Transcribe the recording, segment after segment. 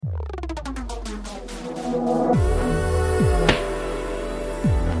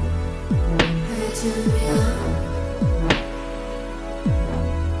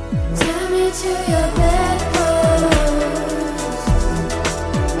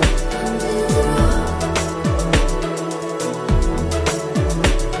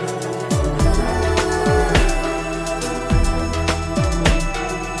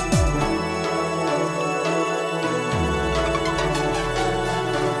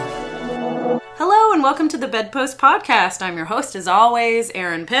Welcome to the Bedpost Podcast. I'm your host, as always,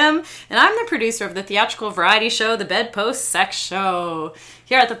 Erin Pym, and I'm the producer of the theatrical variety show, The Bedpost Sex Show.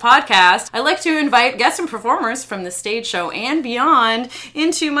 Here at the podcast, I like to invite guests and performers from the stage show and beyond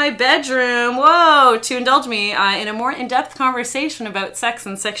into my bedroom, to indulge me in a more in-depth conversation about sex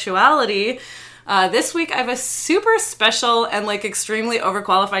and sexuality. This week, I have a super special and extremely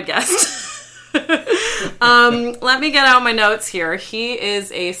overqualified guest. Let me get out my notes here. He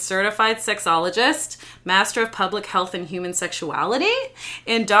is a certified sexologist, master of public health and human sexuality,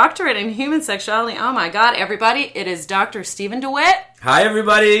 and doctorate in human sexuality. Oh my God, everybody. It is Dr. Stephen DeWitt. Hi,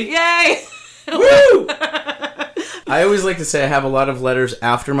 everybody. Yay. Woo! I always like to say I have a lot of letters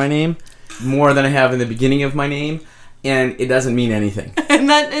after my name, more than I have in the beginning of my name, and it doesn't mean anything. And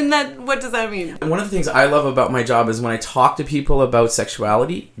that, what does that mean? One of the things I love about my job is when I talk to people about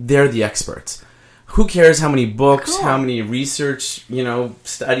sexuality, they're the experts. Who cares how many books, how many research,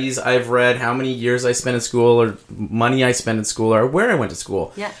 studies I've read, how many years I spent in school, or money I spent in school, or where I went to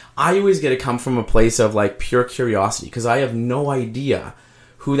school. Yeah. I always get to come from a place of pure curiosity, because I have no idea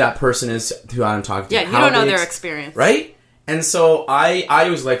who that person is who I'm talking to. Yeah, you don't know their experience. Right? And so I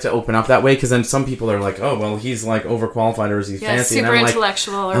always like to open up that way, because then some people are like, oh, well, he's overqualified, or is he fancy? Super and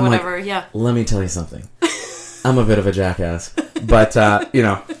intellectual or whatever, yeah. Let me tell you something. I'm a bit of a jackass. But,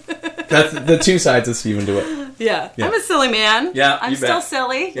 that's the two sides of Stephen DeWitt. Yeah. I'm a silly man. Yeah, I'm still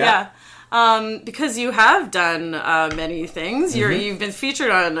silly. Yeah. Because you have done many things. You've been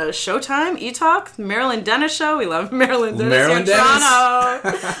featured on Showtime, E-Talk, Marilyn Dennis Show. We love Marilyn Dennis here in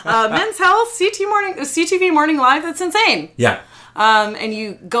Toronto. Men's Health, CTV Morning Live. That's insane. Yeah. And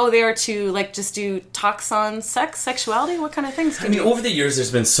you go there to just do talks on sex, sexuality. What kind of things do you do? Over the years, there's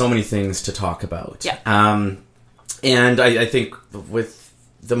been so many things to talk about. Yeah. And I think with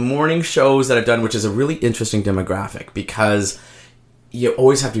the morning shows that I've done, which is a really interesting demographic, because you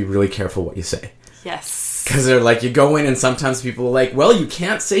always have to be really careful what you say. Yes. Because they're you go in and sometimes people are like, well, you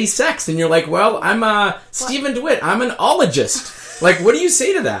can't say sex. And you're like, well, I'm Stephen DeWitt. I'm an ologist. What do you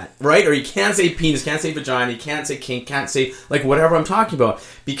say to that? Right? Or you can't say penis, can't say vagina, you can't say kink, can't say whatever I'm talking about.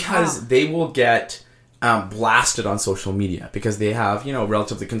 Because they will get blasted on social media, because they have,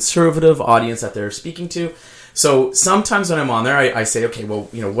 relatively conservative audience that they're speaking to. So sometimes when I'm on there, I say, okay, well,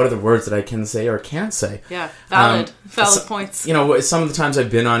 what are the words that I can say or can't say? Yeah, valid points. Some of the times I've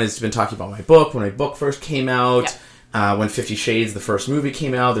been on has been talking about my book, when my book first came out, when 50 Shades, the first movie,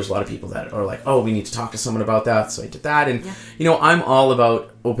 came out. There's a lot of people that are like, oh, we need to talk to someone about that. So I did that. And, I'm all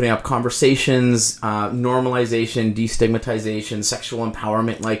about opening up conversations, normalization, destigmatization, sexual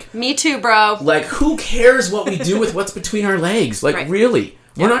empowerment. Me too, bro. Who cares what we do with what's between our legs? Right. Really?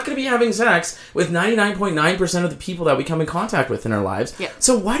 We're not going to be having sex with 99.9% of the people that we come in contact with in our lives. Yeah.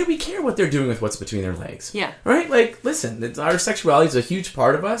 So why do we care what they're doing with what's between their legs? Yeah. Right? Listen, our sexuality is a huge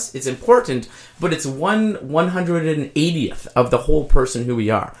part of us. It's important, but it's 1/180th of the whole person who we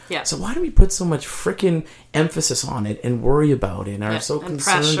are. Yeah. So why do we put so much freaking emphasis on it and worry about it and are so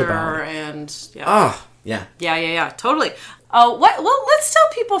concerned about it? Yeah, totally. Well, let's tell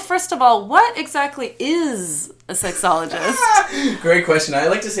people, first of all, what exactly is a sexologist? Great question. I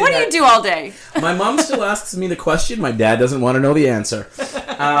like to say what do you do all day? My mom still asks me the question. My dad doesn't want to know the answer.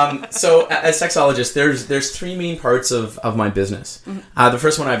 So as sexologist, there's three main parts of my business. Mm-hmm. The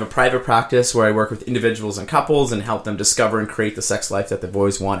first one, I have a private practice where I work with individuals and couples and help them discover and create the sex life that they've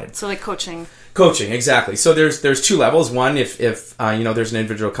always wanted. So coaching. Coaching, exactly. So there's two levels. One, if there's an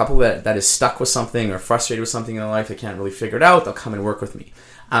individual couple that is stuck with something or frustrated with something in their life, they can't really figure it out, they'll come and work with me.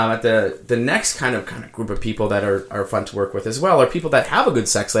 At the next kind of group of people that are fun to work with as well are people that have a good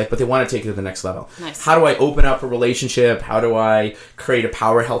sex life, but they want to take it to the next level. Nice. How do I open up a relationship? How do I create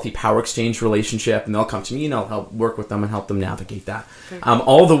a healthy power exchange relationship? And they'll come to me and I'll help work with them and help them navigate that.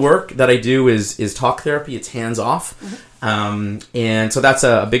 All the work that I do is talk therapy. It's hands off. Mm-hmm. And so that's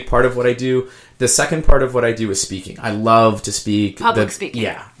a big part of what I do. The second part of what I do is speaking. I love to speak. Public speaking.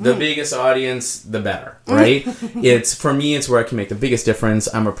 Yeah. The biggest audience, the better, right? For me, it's where I can make the biggest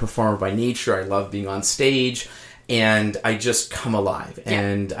difference. I'm a performer by nature. I love being on stage, and I just come alive. Yeah.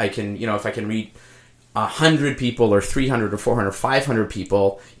 And I can, if I can read 100 people or 300 or 400 or 500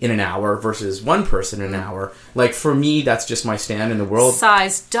 people in an hour versus one person in an hour. Like, for me, that's just my stand in the world.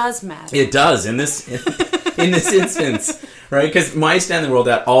 Size does matter. It does in this in this instance, right? Because my stand in the world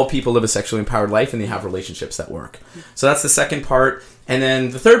that all people live a sexually empowered life and they have relationships that work. So that's the second part. And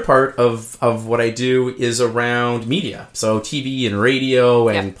then the third part of what I do is around media. So TV and radio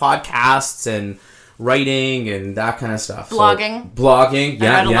and podcasts and writing and that kind of stuff. Blogging. So, blogging.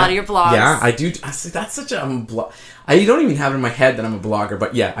 Yeah, I read a lot of your blogs. Yeah, I do. That's such a... I don't even have it in my head that I'm a blogger,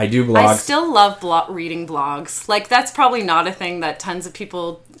 but yeah, I do blogs. I still love reading blogs. Like, that's probably not a thing that tons of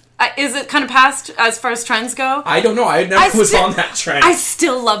people... is it kind of past as far as trends go? I don't know. I never was on that trend. I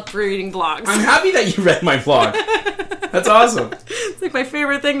still love reading blogs. I'm happy that you read my blog. That's awesome. It's like my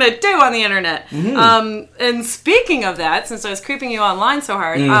favorite thing to do on the internet. And speaking of that, since I was creeping you online so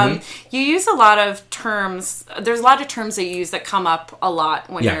hard, you use a lot of terms. There's a lot of terms that you use that come up a lot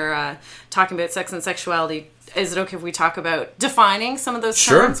when you're talking about sex and sexuality. Is it okay if we talk about defining some of those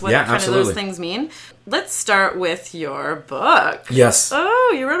terms? What kind of those things mean? Let's start with your book. Yes.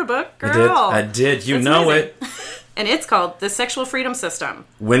 Oh, you wrote a book, girl. I did. You know it. And it's called The Sexual Freedom System.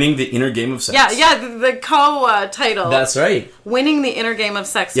 Winning the Inner Game of Sex. Yeah, the co-title. That's right. Winning the Inner Game of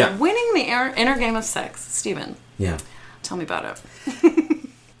Sex. Yeah. Winning the inner game of sex. Stephen. Yeah. Tell me about it.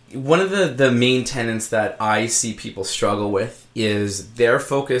 One of the main tenets that I see people struggle with is their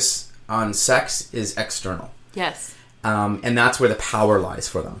focus on sex is external. Yes. And that's where the power lies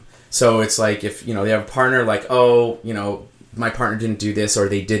for them. So it's like if, they have a partner like, oh, my partner didn't do this or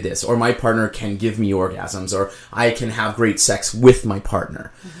they did this, or my partner can give me orgasms, or I can have great sex with my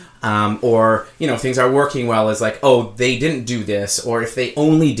partner. Or, things are working well is like, oh, they didn't do this, or if they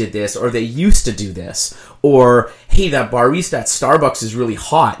only did this, or they used to do this, or, hey, that barista at Starbucks is really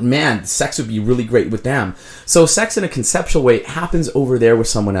hot. Man, sex would be really great with them. So sex in a conceptual way happens over there with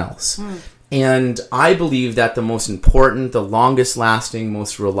someone else. And I believe that the most important, the longest lasting,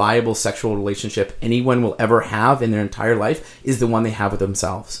 most reliable sexual relationship anyone will ever have in their entire life is the one they have with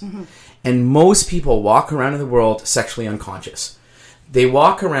themselves. And most people walk around in the world sexually unconscious. They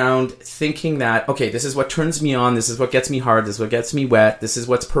walk around thinking that, okay, this is what turns me on, this is what gets me hard, this is what gets me wet, this is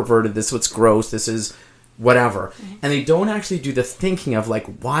what's perverted, this is what's gross, this is whatever. And they don't actually do the thinking of like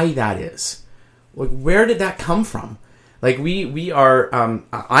why that is. Like, where did that come from? Like we are,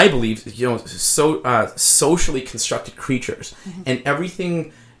 I believe, so socially constructed creatures, and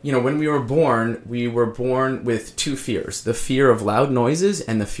everything. When we were born with two fears: the fear of loud noises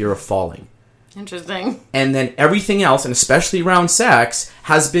and the fear of falling. Interesting. And then everything else, and especially around sex,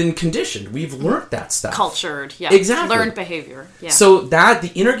 has been conditioned. We've learned that stuff. Cultured, yeah. Exactly. Learned behavior, yeah. So that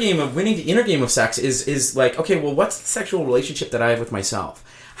the inner game of winning the inner game of sex is like, okay, well, what's the sexual relationship that I have with myself?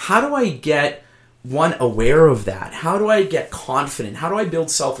 How do I get aware of that? How do I get confident? How do I build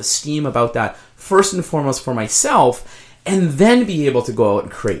self-esteem about that first and foremost for myself, and then be able to go out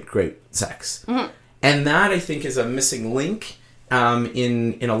and create great sex? And that, I think, is a missing link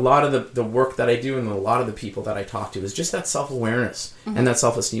in a lot of the work that I do and a lot of the people that I talk to, is just that self-awareness and that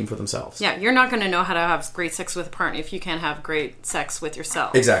self-esteem for themselves. Yeah, you're not going to know how to have great sex with a partner if you can't have great sex with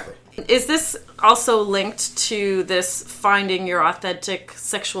yourself. Exactly. Is this also linked to this finding your authentic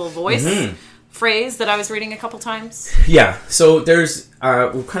sexual voice phrase that I was reading a couple times? Yeah. So there's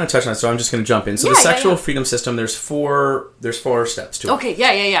we've kind of touched on it, so I'm just going to jump in. So the sexual freedom system, there's four steps to it. Okay.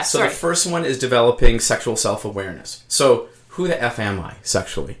 Yeah. So the first one is developing sexual self-awareness. So who the F am I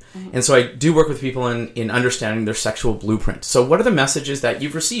sexually? And so I do work with people in understanding their sexual blueprint. So what are the messages that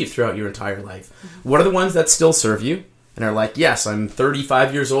you've received throughout your entire life? What are the ones that still serve you and are like, yes, I'm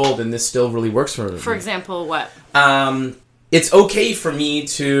 35 years old and this still really works for me? For example, what? It's okay for me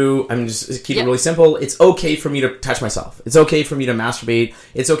to, I'm just keep it really simple. It's okay for me to touch myself. It's okay for me to masturbate.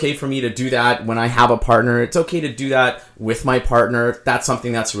 It's okay for me to do that when I have a partner. It's okay to do that with my partner. That's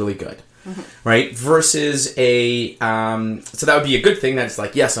something that's really good. Right? Versus so that would be a good thing. That's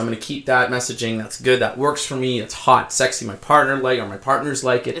like, yes, I'm going to keep that messaging. That's good. That works for me. It's hot, sexy. My partner or my partners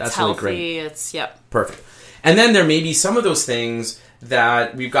like it. That's healthy, really great. It's, perfect. And then there may be some of those things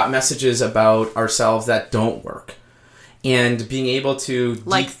that we've got messages about ourselves that don't work. And being able to...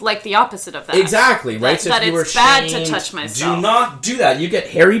 Like the opposite of that. Exactly, right? So that if you it's were bad shamed, to touch myself. do not do that. You get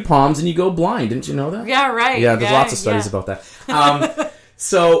hairy palms and you go blind. Didn't you know that? Yeah, right. Yeah, there's lots of studies about that.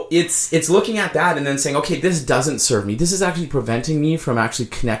 So it's looking at that and then saying, okay, this doesn't serve me. This is actually preventing me from actually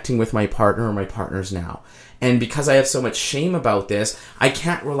connecting with my partner or my partners now. And because I have so much shame about this, I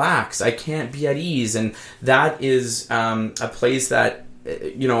can't relax. I can't be at ease. And that is a place that...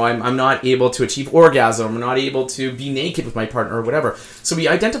 I'm not able to achieve orgasm. I'm not able to be naked with my partner or whatever. So we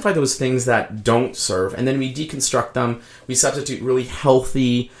identify those things that don't serve, and then we deconstruct them. We substitute really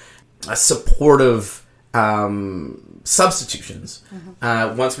healthy, supportive substitutions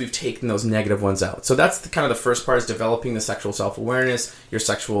once we've taken those negative ones out. So that's kind of the first part, is developing the sexual self-awareness, your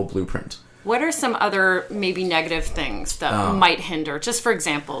sexual blueprint. What are some other maybe negative things that might hinder, just for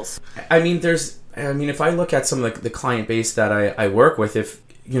examples? I mean, if I look at some of the client base that I work with, if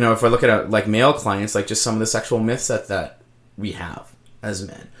I look at like male clients, like just some of the sexual myths that we have as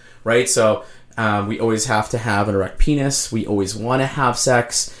men, right? So we always have to have an erect penis. We always want to have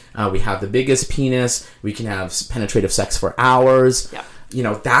sex. We have the biggest penis. We can have penetrative sex for hours. Yeah.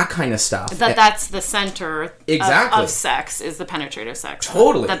 That kind of stuff. That's the center exactly. of sex, is the penetrative sex.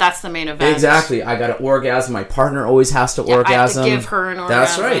 Totally. That's the main event. Exactly. I got to orgasm. My partner always has to orgasm. I have to give her an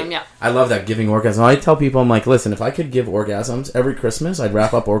orgasm. That's right. Yeah. I love that, giving orgasm. I tell people, I'm like, listen, if I could give orgasms every Christmas, I'd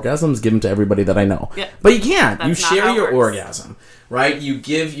wrap up orgasms, give them to everybody that I know. Yeah. But you can't. That's you share your works. orgasm. Right? You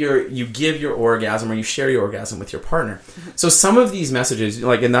give your orgasm, or you share your orgasm with your partner. Mm-hmm. So some of these messages,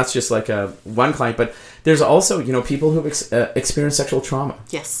 and that's just like one client, but there's also, people who experience sexual trauma.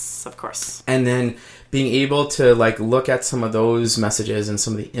 Yes, of course. And then being able to look at some of those messages and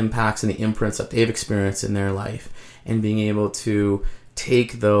some of the impacts and the imprints that they've experienced in their life, and being able to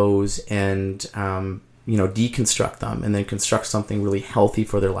take those and deconstruct them, and then construct something really healthy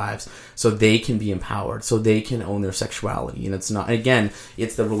for their lives, so they can be empowered, so they can own their sexuality. And it's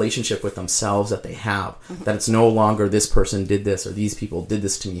the relationship with themselves that they have, that it's no longer this person did this or these people did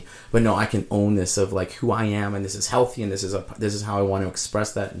this to me, but no, I can own this of who I am, and this is healthy, and this is how I want to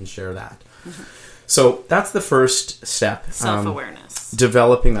express that and share that. Mm-hmm. So that's the first step. Self-awareness.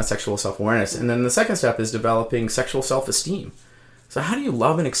 Developing that sexual self-awareness. And then the second step is developing sexual self-esteem. So how do you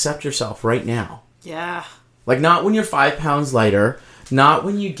love and accept yourself right now? Yeah. Not when you're 5 pounds lighter, not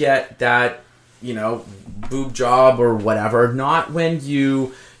when you get that, boob job or whatever, not when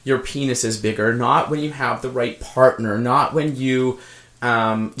your penis is bigger, not when you have the right partner, not when you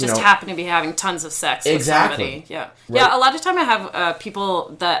happen to be having tons of sex with somebody. Yeah. Right. Yeah, a lot of time I have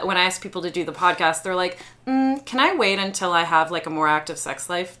people that, when I ask people to do the podcast, they're like, can I wait until I have a more active sex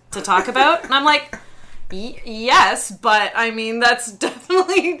life to talk about? And I'm like, yes, but I mean, that's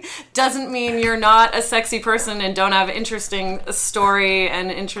definitely doesn't mean you're not a sexy person and don't have interesting story and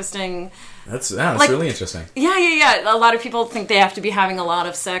interesting... That's really interesting. Yeah. A lot of people think they have to be having a lot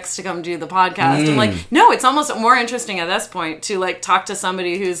of sex to come do the podcast. I'm no, it's almost more interesting at this point to talk to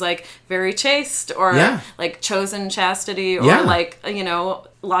somebody who's very chaste, or chosen chastity, or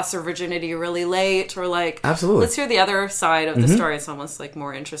lost their virginity really late, or absolutely. Let's hear the other side of the story. It's almost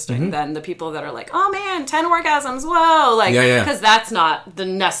more interesting than the people that are oh man, 10 orgasms, whoa, because that's not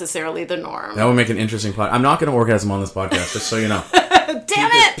necessarily the norm. That would make an interesting podcast. I'm not going to orgasm on this podcast, just so you know.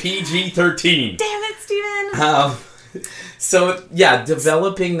 Damn it! PG-13. Damn it, Steven! So yeah,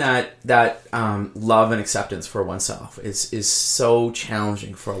 developing that love and acceptance for oneself is so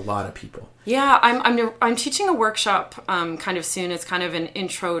challenging for a lot of people. Yeah, I'm teaching a workshop kind of soon. It's kind of an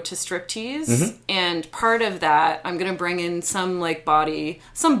intro to striptease, and part of that I'm going to bring in some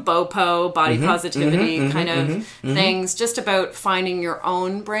some BOPO, body positivity kind of things, just about finding your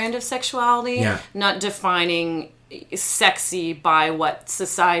own brand of sexuality, not defining sexy by what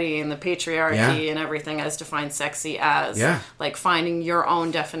society and the patriarchy and everything has defined sexy as. Finding your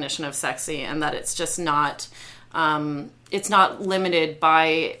own definition of sexy, and that it's just not it's not limited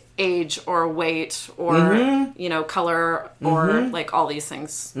by age or weight or color or all these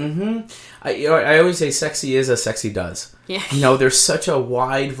things. I always say sexy is as sexy does. There's such a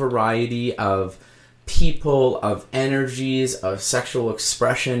wide variety of people, of energies, of sexual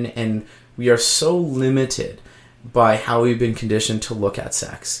expression, and we are so limited by how we've been conditioned to look at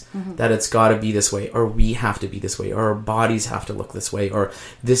sex, that it's got to be this way, or we have to be this way, or our bodies have to look this way, or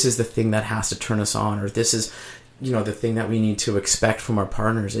this is the thing that has to turn us on, or this is the thing that we need to expect from our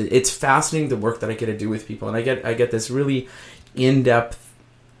partners. It's fascinating, the work that I get to do with people, and I get this really in-depth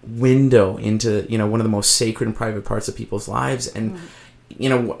window into one of the most sacred and private parts of people's lives. And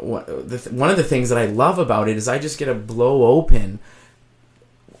one of the things that I love about it is I just get to blow open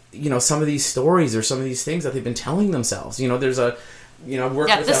some of these stories or some of these things that they've been telling themselves. There's a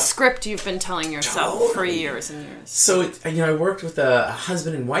the script you've been telling yourself for years and years. So I worked with a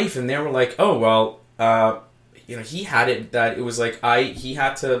husband and wife, and they were like, oh well, he had it that it was he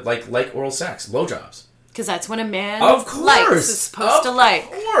had to like oral sex, blowjobs. Because that's when a man of course likes is supposed to like. Of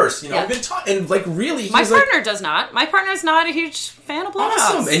course, I've been taught, and really, my partner does not. My partner's not a huge fan of blowjobs.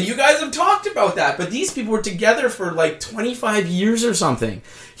 Awesome, and you guys have talked about that. But these people were together for 25 years or something.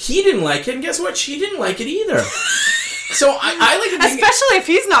 He didn't like it, and guess what? She didn't like it either. So I like to think, especially if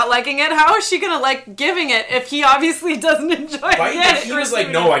he's not liking it. How is she gonna like giving it if he obviously doesn't enjoy right? it? If he was like,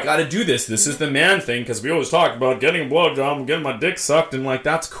 no, I gotta do this. This is the man thing, because we always talk about getting a blowjob and getting my dick sucked, and like,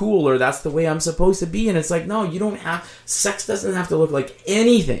 that's cool, or that's the way I'm supposed to be. And it's like, no, you don't have, sex doesn't have to look like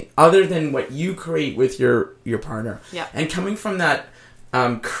anything other than what you create with your partner. Yeah. And coming from that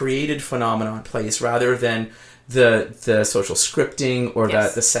created phenomenon place, rather than the social scripting or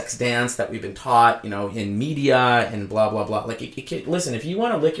Yes. the sex dance that we've been taught, in media and blah blah blah. Like, listen, if you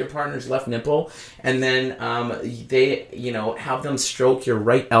want to lick your partner's left nipple and then they have them stroke your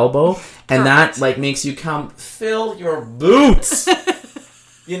right elbow and that like makes you come, fill your boots.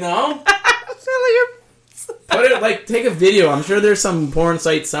 Put it, like, take a video. I'm sure there's some porn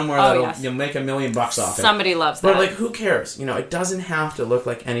site somewhere that'll you'll make $1 million off it. Somebody loves that. But, like, who cares? It doesn't have to look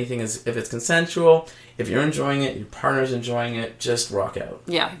like anything. If it's consensual, if you're enjoying it, your partner's enjoying it, just rock out.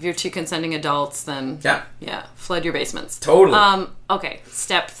 Yeah, if you're two consenting adults, then flood your basements. Totally. Okay,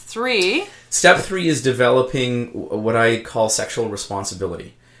 step 3. Step 3 is developing what I call sexual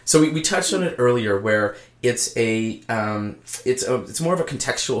responsibility. So we touched on it earlier, where it's more of a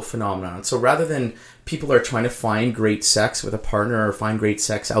contextual phenomenon. So rather than people are trying to find great sex with a partner or find great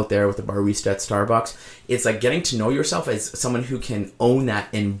sex out there with a barista at Starbucks, it's like getting to know yourself as someone who can own that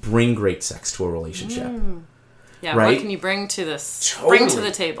and bring great sex to a relationship. Yeah, right? What can you bring to this? Totally. Bring to the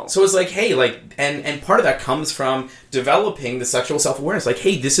table. So it's like, hey, and part of that comes from developing the sexual self-awareness. Like,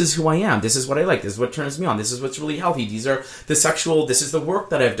 hey, this is who I am. This is what I like. This is what turns me on. This is what's really healthy. This is the work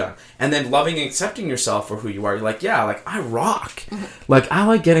that I've done. And then loving and accepting yourself for who you are. You're like, yeah, like, I rock. Like, I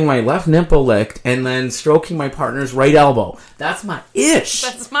like getting my left nipple licked and then stroking my partner's right elbow. That's my ish.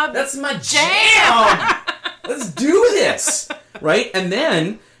 That's my jam. Let's do this. Right? And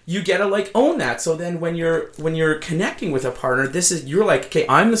then you get to like own that. So then when you're connecting with a partner, you're like, okay,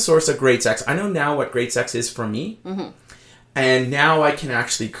 I'm the source of great sex. I know now what great sex is for me. Mm-hmm. And now I can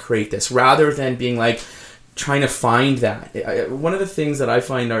actually create this, rather than being like trying to find that. One of the things that I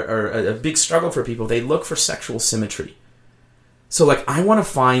find are a big struggle for people, they look for sexual symmetry. So like, I want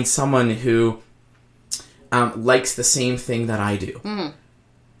to find someone who likes the same thing that I do. Mm-hmm.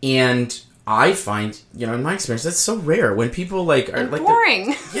 And I find, in my experience, that's so rare when people are like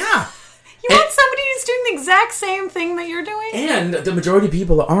boring. Yeah. You want somebody who's doing the exact same thing that you're doing? And the majority of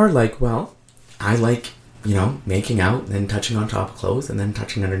people are like, well, I like, making out and then touching on top of clothes and then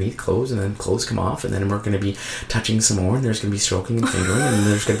touching underneath clothes and then clothes come off and then we're going to be touching some more and there's going to be stroking and fingering and then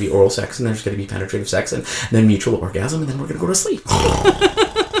there's going to be oral sex and there's going to be penetrative sex and then mutual orgasm and then we're going to go to sleep.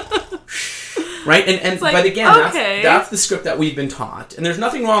 Right? And like, but again, that's the script that we've been taught. And there's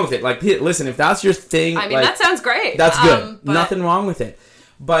nothing wrong with it. Like, listen, if that's your thing... I mean, that sounds great. That's good. Nothing wrong with it.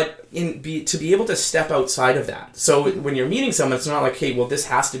 But to be able to step outside of that. So when you're meeting someone, it's not like, hey, well, this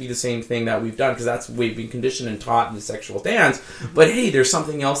has to be the same thing that we've done, because we've been conditioned and taught in the sexual dance. But hey, there's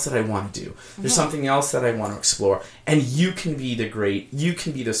something else that I want to do. There's something else that I want to explore. And you can be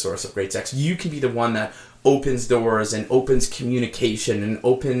the source of great sex. You can be the one that opens doors and opens communication and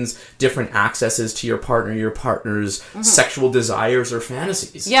opens different accesses to your partner, your partner's sexual desires or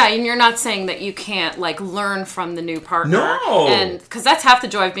fantasies. Yeah, and you're not saying that you can't learn from the new partner. No, and because that's half the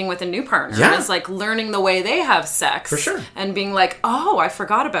joy of being with a new partner. Yeah, is learning the way they have sex. For sure. And being like, oh, I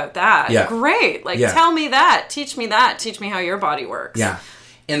forgot about that. Yeah. Great. Tell me that. Teach me that. Teach me how your body works. Yeah.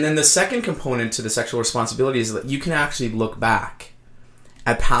 And then the second component to the sexual responsibility is that you can actually look back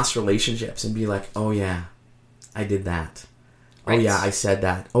at past relationships and be like, oh yeah, I did that. Right. Oh yeah, I said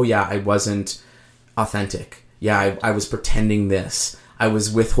that. Oh yeah, I wasn't authentic. Yeah, I was pretending this. I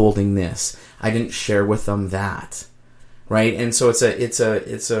was withholding this. I didn't share with them that. Right? And so it's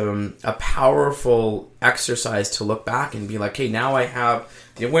a powerful exercise to look back and be like, hey, now I have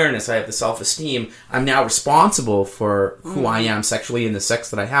the awareness, I have the self-esteem. I'm now responsible for who I am sexually and the sex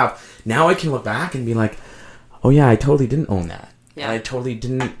that I have. Now I can look back and be like, oh yeah, I totally didn't own that. Yeah. And I totally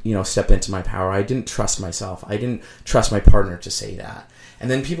didn't, step into my power. I didn't trust myself. I didn't trust my partner to say that. And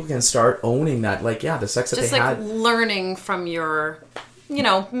then people can start owning that, the sex that they had. Just learning from your,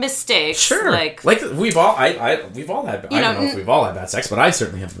 mistakes. Sure. We've all had, I don't know if we've all had bad sex, but I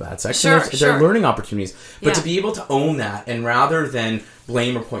certainly have bad sex. Sure, and they're learning opportunities. But to be able to own that, and rather than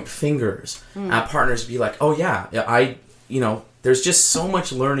blame or point fingers at partners, be like, oh yeah, there's just so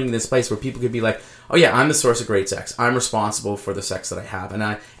much learning in this place where people could be like, oh yeah, I'm the source of great sex. I'm responsible for the sex that I have.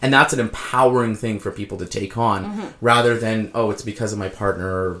 And that's an empowering thing for people to take on, rather than, oh, it's because of my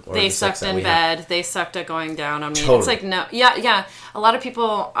partner or they the sex sucked in bed. Have. They sucked at going down on me. Totally. It's like, no, yeah. A lot of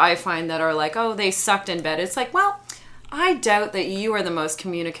people I find that are like, oh, they sucked in bed. It's like, well, I doubt that you are the most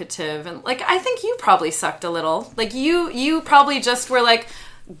communicative. And I think you probably sucked a little. You probably just were like,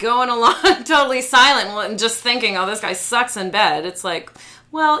 going along totally silent and just thinking, oh, this guy sucks in bed. It's like,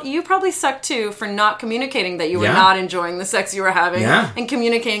 well, you probably suck too for not communicating that you were not enjoying the sex you were having and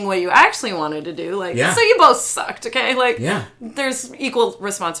communicating what you actually wanted to do. Like, so you both sucked, okay? Like, there's equal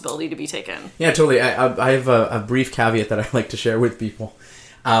responsibility to be taken. Yeah, totally. I have a brief caveat that I like to share with people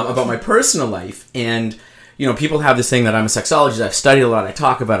about my personal life. And, you know, people have this thing that I'm a sexologist. I've studied a lot. I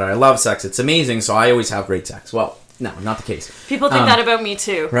talk about it. I love sex. It's amazing. So I always have great sex. Well, no, not the case. People think that about me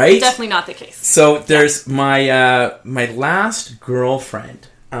too. Right? Definitely not the case. So there's my last girlfriend.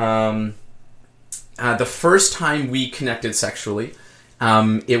 The first time we connected sexually,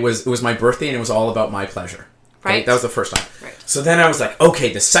 it was my birthday and it was all about my pleasure. Okay? Right. That was the first time. Right. So then I was like,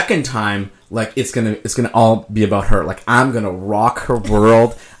 okay, the second time, like it's gonna all be about her. Like I'm gonna rock her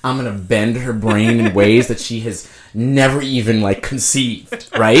world. I'm gonna bend her brain in ways that she has never even like conceived.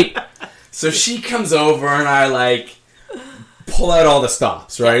 Right. So she comes over and I like pull out all the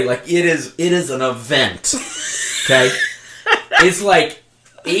stops, right? Like it is an event. Okay? It's like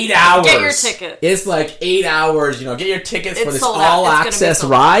 8 hours. Get your ticket. It's like 8 hours, you know, get your tickets for this sold out. all access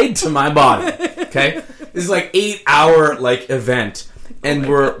ride to my body. Okay? This is like 8 hour like event. And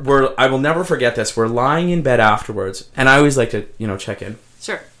we're I will never forget this. We're lying in bed afterwards, and I always like to, you know, check in.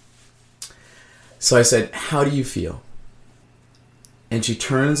 Sure. So I said, "How do you feel?" And she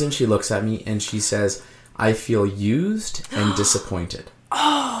turns and she looks at me and she says, I feel used and disappointed.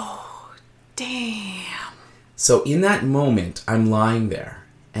 Oh, damn. So in that moment, I'm lying there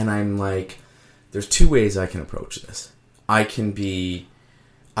and I'm like, there's two ways I can approach this. I can be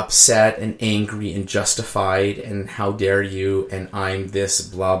upset and angry and justified and how dare you and I'm this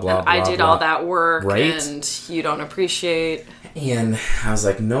blah, blah, blah, I did all that work, right? And you don't appreciate. And I was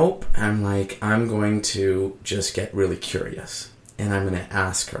like, nope. I'm like, I'm going to just get really curious. And I'm going to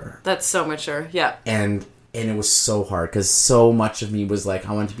ask her. That's so mature, yeah. And it was so hard because so much of me was like,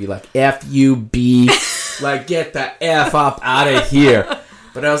 I wanted to be like, F you, B, like, get the F up out of here.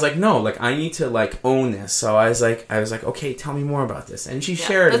 But I was like, no, like, I need to, like, own this. So I was like, okay, tell me more about this. And she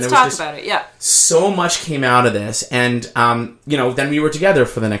shared. Let's and there talk was just about it, yeah. so much came out of this. And, you know, then we were together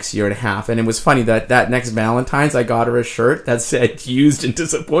for the next year and a half. And it was funny that next Valentine's, I got her a shirt that said, used and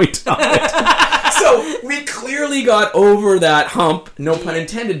disappointed on it. So we clearly got over that hump, no pun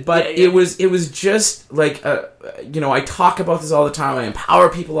intended, but it was just like, you know, I talk about this all the time, I empower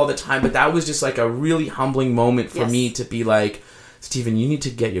people all the time, but that was just like a really humbling moment for me to be like, Stephen, you need to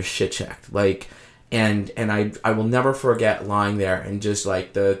get your shit checked. Like, and I will never forget lying there and just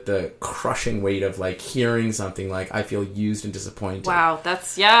like the crushing weight of like hearing something like I feel used and disappointed. Wow,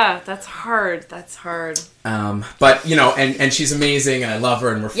 that's hard. That's hard. But you know, and she's amazing and I love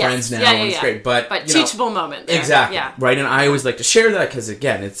her and we're friends now and it's great. But teachable moment there. Exactly. Yeah. Right. And I always like to share that because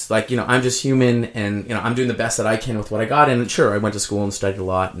again, it's like, you know, I'm just human and you know, I'm doing the best that I can with what I got. And sure, I went to school and studied a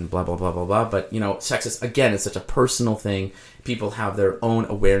lot and blah blah blah blah blah. But you know, sex is again, it's such a personal thing. People have their own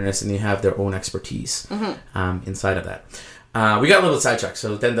awareness and they have their own expertise inside of that. We got a little sidetracked.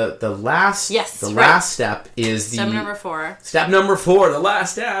 So then the last step is step number 4. Step number 4, the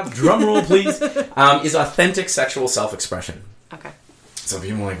last step, drum roll please, is authentic sexual self-expression. Okay. So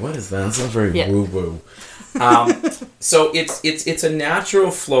people are like, what is that? That sounds very woo-woo. So it's a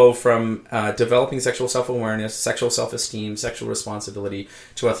natural flow from developing sexual self-awareness, sexual self-esteem, sexual responsibility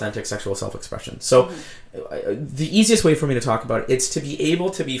to authentic sexual self-expression. So the easiest way for me to talk about it's to be able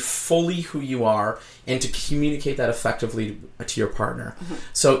to be fully who you are and to communicate that effectively to your partner.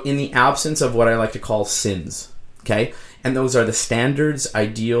 So in the absence of what I like to call sins, okay? And those are the standards,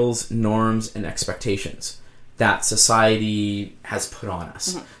 ideals, norms, and expectations that society has put on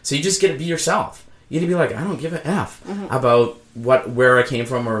us. So you just get to be yourself. You get to be like, I don't give a F about where I came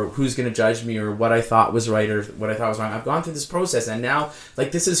from or who's going to judge me or what I thought was right or what I thought was wrong. I've gone through this process and now,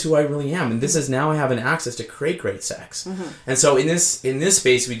 like, this is who I really am. And this is now I have an access to create great sex. And so in this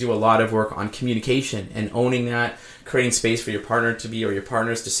space, we do a lot of work on communication and owning that, creating space for your partner to be or your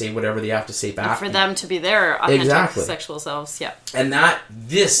partners to say whatever they have to say back. And for them to be their authentic sexual selves, And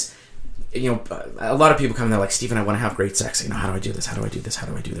you know, a lot of people come and they're like, Stephen, I want to have great sex. You know, how do I do this? How do I do this? How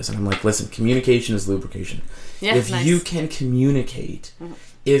do I do this? And I'm like, listen, communication is lubrication. Yeah, if you can communicate,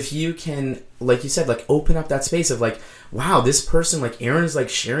 if you can, like you said, like open up that space of like, wow, this person, like Erin is like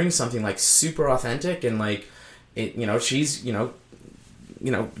sharing something like super authentic and like, it, you know, she's, you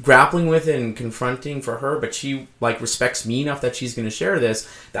know, grappling with it and confronting for her, but she like respects me enough that she's going to share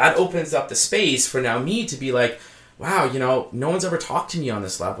this. That opens up the space for now me to be like, wow, no one's ever talked to me on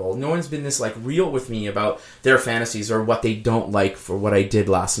this level. No one's been this like real with me about their fantasies or what they don't like for what I did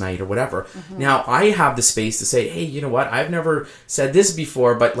last night or whatever. Mm-hmm. Now I have the space to say, hey, you know what? I've never said this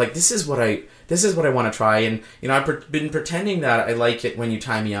before, but like this is what I want to try. And I've been pretending that I like it when you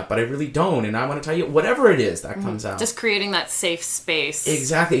tie me up, but I really don't. And I want to tell you whatever it is that comes out. Just creating that safe space.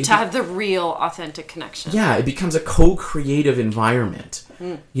 Exactly. To have the real, authentic connection. Yeah, it becomes a co-creative environment.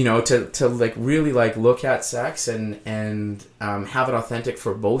 To like really like look at sex and have it authentic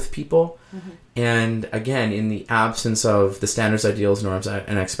for both people. Mm-hmm. And again, in the absence of the standards, ideals, norms,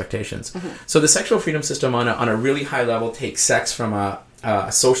 and expectations. Mm-hmm. So the sexual freedom system on a really high level takes sex from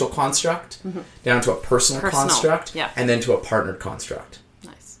a social construct down to a personal construct, and then to a partnered construct.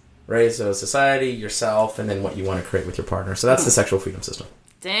 Nice. Right? So society, yourself, and then what you want to create with your partner. So that's the sexual freedom system.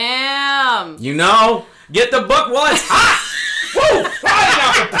 Damn. Get the book while it's hot. Woo! Flying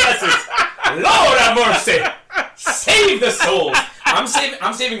off the presses. Lord have mercy. Save the souls.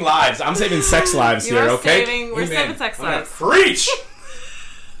 I'm saving lives. I'm saving sex lives here, okay? We're saving sex lives. Preach!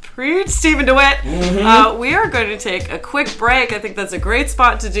 Preach, Stephen DeWitt. Mm-hmm. We are going to take a quick break. I think that's a great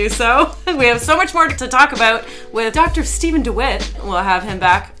spot to do so. We have so much more to talk about with Dr. Stephen DeWitt. We'll have him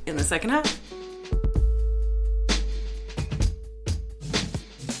back in the second half.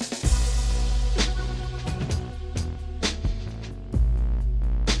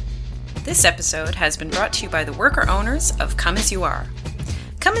 This episode has been brought to you by the worker owners of Come As You Are.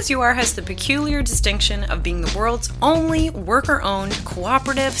 Come As You Are has the peculiar distinction of being the world's only worker-owned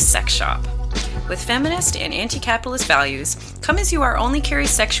cooperative sex shop. With feminist and anti-capitalist values, Come As You Are only carries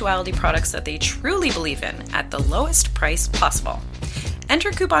sexuality products that they truly believe in at the lowest price possible.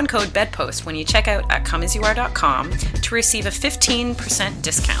 Enter coupon code BEDPOST when you check out at comeasyouare.com to receive a 15%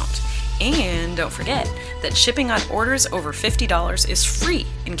 discount. And don't forget that shipping on orders over $50 is free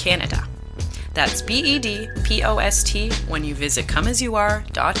in Canada. That's BEDPOST when you visit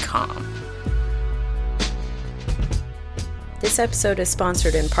comeasyouare.com. This episode is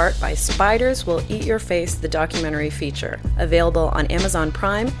sponsored in part by Spiders Will Eat Your Face, the documentary feature, available on Amazon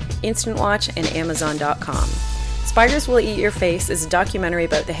Prime, Instant Watch, and Amazon.com. Spiders Will Eat Your Face is a documentary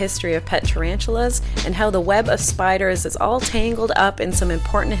about the history of pet tarantulas and how the web of spiders is all tangled up in some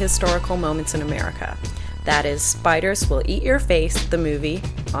important historical moments in America. That is Spiders Will Eat Your Face, the movie,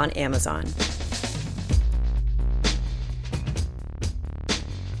 on Amazon.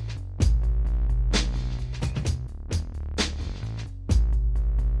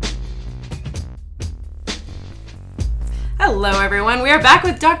 Hello, everyone. We are back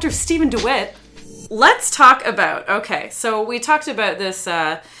with Dr. Stephen DeWitt. Let's talk about, so we talked about this,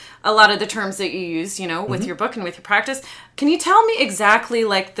 a lot of the terms that you use, with your book and with your practice. Can you tell me exactly,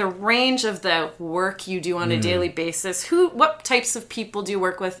 like, the range of the work you do on a daily basis? What types of people do you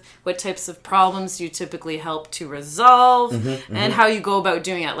work with? What types of problems do you typically help to resolve? And how you go about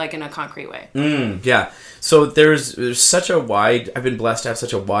doing it, like, in a concrete way? Yeah. So there's such a I've been blessed to have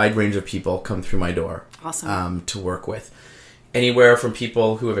such a wide range of people come through my door. Awesome. To work with. Anywhere from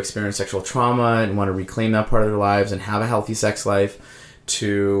people who have experienced sexual trauma and want to reclaim that part of their lives and have a healthy sex life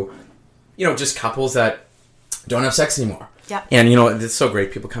to, just couples that don't have sex anymore. Yeah. And, it's so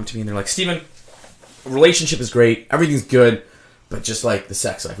great. People come to me and they're like, Stephen, relationship is great. Everything's good. But just like the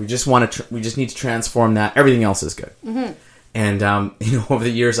sex life, we just we just need to transform that. Everything else is good. Mm-hmm. And, over the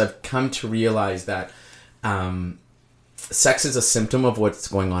years, I've come to realize that sex is a symptom of what's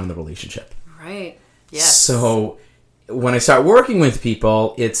going on in the relationship. Right. Yes. So when I start working with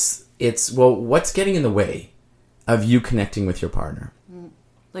people, it's what's getting in the way of you connecting with your partner?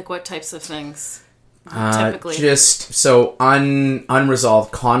 Like what types of things? Typically, just so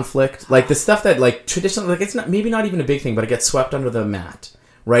unresolved conflict, like the stuff that like traditionally, like it's maybe not even a big thing, but it gets swept under the mat,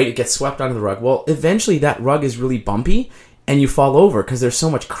 right? It gets swept under the rug. Well, eventually that rug is really bumpy, and you fall over because there's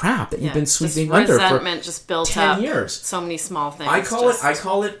so much crap that you've been sweeping under for just built 10 up. years. So many small things. I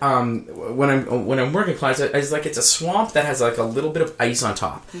call it when I'm working with clients, it's like it's a swamp that has like a little bit of ice on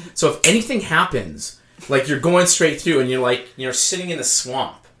top. Mm-hmm. So if anything happens, like you're going straight through and you're sitting in the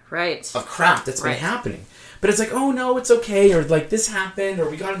swamp, right, of crap that's been happening. But it's like, oh no, it's okay, or like this happened, or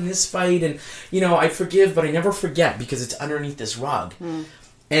we got in this fight, and I forgive, but I never forget because it's underneath this rug. Mm.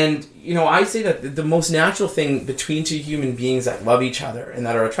 And, I say that the most natural thing between two human beings that love each other and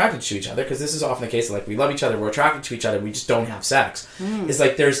that are attracted to each other, because this is often the case, like we love each other, we're attracted to each other, we just don't have sex, is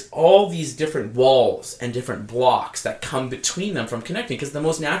like there's all these different walls and different blocks that come between them from connecting, because the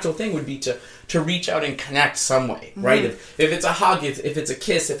most natural thing would be to reach out and connect some way, right? If it's a hug, if it's a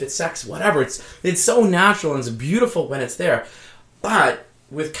kiss, if it's sex, whatever, it's so natural and it's beautiful when it's there. But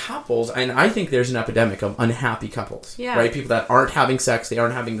with couples, and I think there's an epidemic of unhappy couples, Yeah. right? People that aren't having sex, they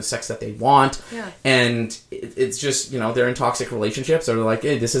aren't having the sex that they want, Yeah. and it's just, they're in toxic relationships, or they're like,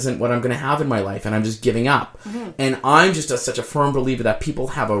 hey, this isn't what I'm going to have in my life, and I'm just giving up. And I'm just such a firm believer that people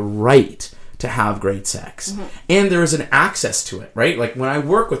have a right to have great sex. And there is an access to it, right? Like when I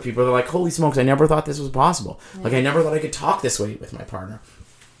work with people, they're like, holy smokes, I never thought this was possible. Like I never thought I could talk this way with my partner.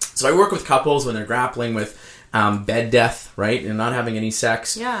 So I work with couples when they're grappling with bed death, right? And not having any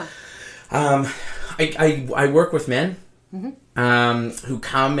sex. Yeah. I work with men who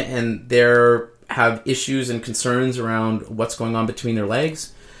come and they have issues and concerns around what's going on between their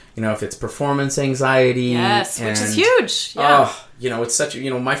legs. If it's performance anxiety. Yes, which is huge. Yeah. It's such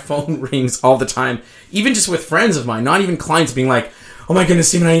my phone rings all the time, even just with friends of mine, not even clients, being like, oh my goodness,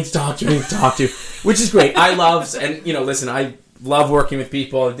 Stephen, I need to talk to you, which is great. I love, and listen, I love working with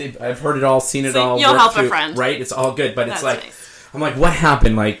people. I've heard it all, seen it all. You'll help a friend. Right? It's all good, but it's like, nice. I'm like, what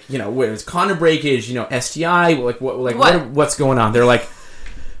happened? Like, where's condom breakage, STI, what's going on? They're like,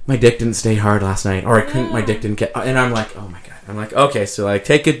 my dick didn't stay hard last night, or my dick didn't get, and I'm like, oh my God. I'm like, okay, so like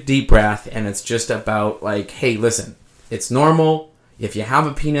take a deep breath, and it's just about like, hey, listen, it's normal. If you have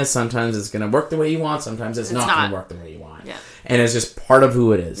a penis, sometimes it's going to work the way you want, sometimes it's not going to work the way you want. Yeah. And it's just part of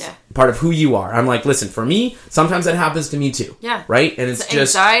who it is. Yeah. Part of who you are. I'm like, listen, for me, sometimes that happens to me too. Yeah. Right? And it's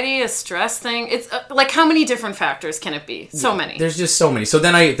just anxiety, a stress thing. It's like, how many different factors can it be? So many. There's just so many. So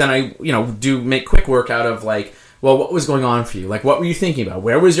then I do make quick work out of like, well, what was going on for you? Like, what were you thinking about?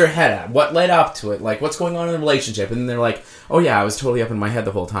 Where was your head at? What led up to it? Like, what's going on in the relationship? And then they're like, oh yeah, I was totally up in my head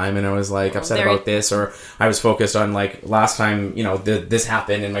the whole time, and I was like upset about this, or I was focused on like last time, this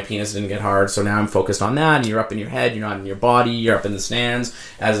happened and my penis didn't get hard, so now I'm focused on that. And you're up in your head, you're not in your body, you're up in the stands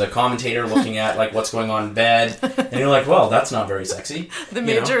as a commentator looking at like what's going on in bed, and you're like, well, that's not very sexy. The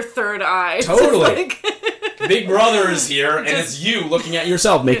major third eye. Totally. Big Brother is here, and it's you looking at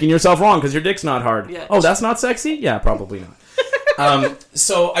yourself, making yourself wrong because your dick's not hard. Yeah. Oh, that's not sexy? Yeah, probably not.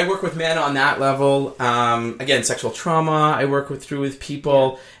 So I work with men on that level. Again, sexual trauma I work with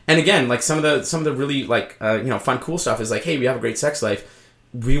people. And again, like some of the really like fun, cool stuff is like, hey, we have a great sex life.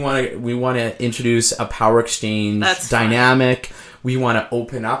 We want to introduce a power exchange dynamic. Fun. We want to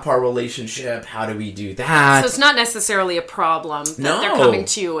open up our relationship. How do we do that? So it's not necessarily a problem that they're coming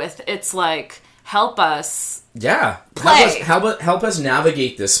to you with. It's like, help us. Yeah. Play. Help us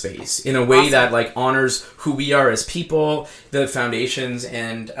navigate this space in a way that like honors who we are as people, the foundations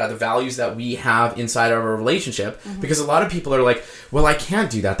and the values that we have inside of our relationship. Because a lot of people are like, well, I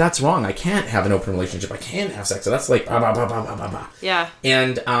can't do that. That's wrong. I can't have an open relationship. I can't have sex. So that's like, blah, blah, blah, blah, blah, blah. Yeah.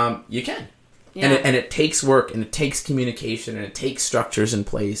 And you can. Yeah. And it takes work, and it takes communication, and it takes structures in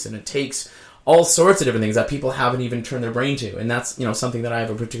place, and it takes all sorts of different things that people haven't even turned their brain to. And that's, something that I have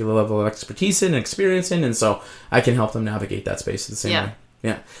a particular level of expertise in and experience in. And so I can help them navigate that space the same way.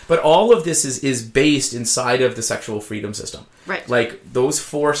 Yeah. But all of this is based inside of the sexual freedom system. Right. Like those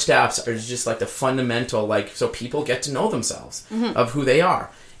 4 steps are just like the fundamental, like, so people get to know themselves of who they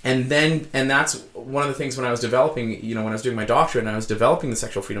are. And that's one of the things when I was developing, when I was doing my doctorate and I was developing the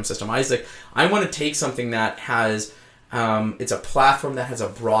sexual freedom system, I was like, I want to take something that has, it's a platform that has a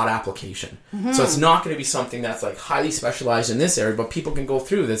broad application. So it's not going to be something that's like highly specialized in this area, but people can go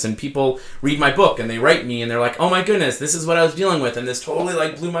through this, and people read my book and they write me and they're like, oh my goodness, this is what I was dealing with, and this totally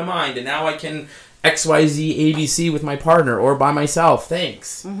like blew my mind, and now I can XYZ ABC with my partner or by myself.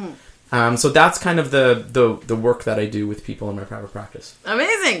 Thanks. So that's kind of the work that I do with people in my private practice.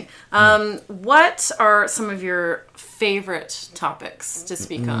 Amazing. What are some of your favorite topics to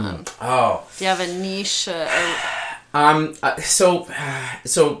speak on? Oh. Do you have a niche? So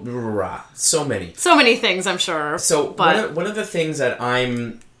many. So many things, I'm sure. So one of the things that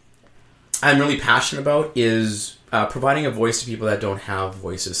I'm really passionate about is providing a voice to people that don't have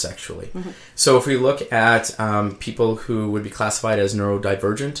voices sexually. So if we look at people who would be classified as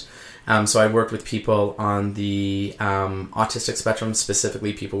neurodivergent, so I worked with people on the autistic spectrum,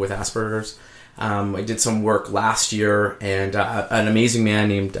 specifically people with Asperger's. I did some work last year, and an amazing man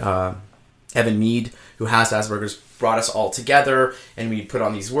named Evan Mead, who has Asperger's, brought us all together, and we put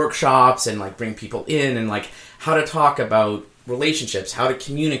on these workshops and like bring people in and like how to talk about relationships, how to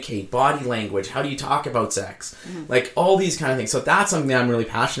communicate, body language, how do you talk about sex, like all these kind of things. So that's something that I'm really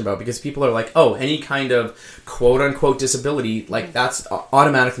passionate about, because people are like, oh, any kind of quote unquote disability, like that's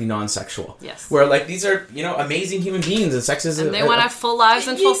automatically non-sexual. Yes. Where like these are, amazing human beings, and sex is and they want to have full lives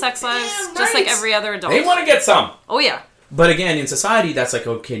and full sex lives, just like every other adult. They want to get some. Oh yeah. But again, in society, that's like,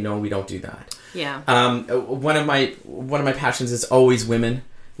 okay, no, we don't do that. Yeah. One of my passions is always women.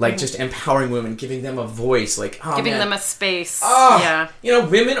 Like, just empowering women, giving them a voice, like, oh, Giving man. them a space. Oh, yeah. You know,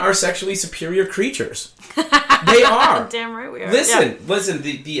 women are sexually superior creatures. They are. Damn right we are. Listen,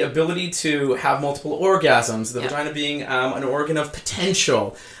 the ability to have multiple orgasms, the vagina being an organ of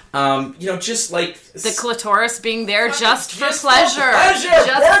potential, you know, just like... The clitoris being there just for pleasure.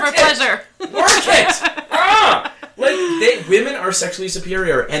 Work it! Like, women are sexually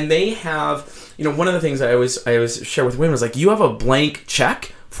superior, and they have... You know, one of the things I always share with women is, like, you have a blank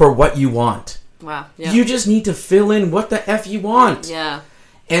check for what you want. Wow. Yeah. You just need to fill in what the F you want. Yeah.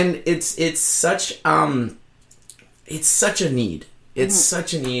 And it's such a need. It's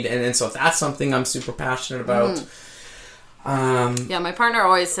such a need, and so that's something I'm super passionate about. Yeah, my partner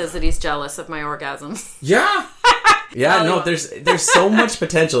always says that he's jealous of my orgasms. Yeah. Yeah, no, there's so much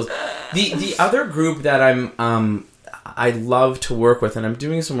potential. The other group that I love to work with, and I'm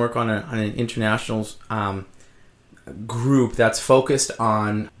doing some work on an international group that's focused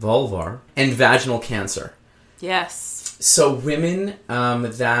on vulvar and vaginal cancer. Yes. So women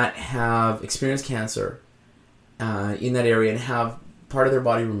that have experienced cancer in that area and have part of their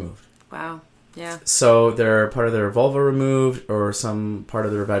body removed. Wow. Yeah. So they're part of their vulva removed or some part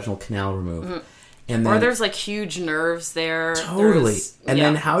of their vaginal canal removed. Mm-hmm. And then, or there's like huge nerves there. Totally.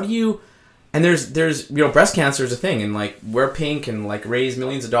 Then how do you... And there's you know, breast cancer is a thing, and like wear pink and like raise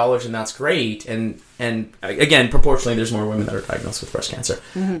millions of dollars, and that's great. And again, proportionally, there's more women that are diagnosed with breast cancer.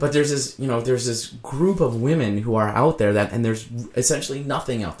 Mm-hmm. But there's this group of women who are out there and there's essentially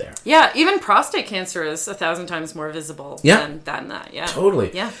nothing out there. Yeah, even prostate cancer is 1,000 times more visible than that. Yeah,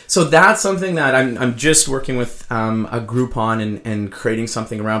 totally. Yeah. So that's something that I'm just working with a group on and creating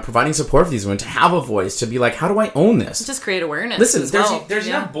something around providing support for these women to have a voice, to be like, how do I own this? Just create awareness. Listen, there's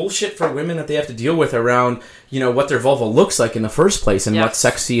enough bullshit for women that they have to deal with around, you know, what their vulva looks like in the first place, and what's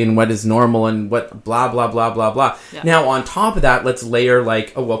sexy and what is normal and what blah blah blah blah blah. Yeah. Now on top of that, let's layer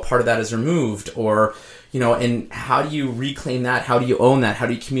like, oh well, part of that is removed, or you know, and how do you reclaim that? How do you own that? How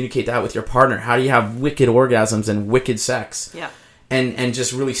do you communicate that with your partner? How do you have wicked orgasms and wicked sex? Yeah. And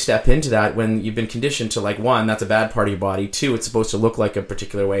just really step into that when you've been conditioned to, like, 1, that's a bad part of your body. 2, it's supposed to look like a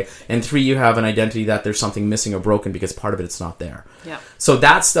particular way. And 3, you have an identity that there's something missing or broken because part of it's not there. Yeah. So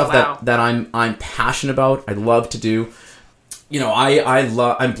that's stuff that I'm passionate about. I love to do. You know,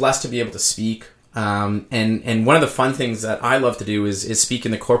 I'm blessed to be able to speak. And one of the fun things that I love to do is speak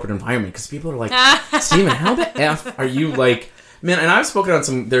in the corporate environment, because people are like, Steven, how the F are you like... Man, and I've spoken on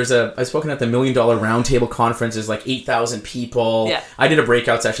I've spoken at the $1 Million Roundtable conference. There's like 8,000 people. Yeah. I did a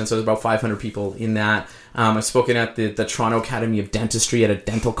breakout session, so there's about 500 people in that. I've spoken at the Toronto Academy of Dentistry at a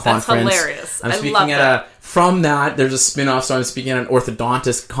dental conference. That's hilarious. I'm speaking from that, there's a spin-off, so I'm speaking at an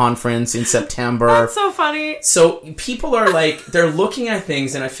orthodontist conference in September. That's so funny. So people are like, they're looking at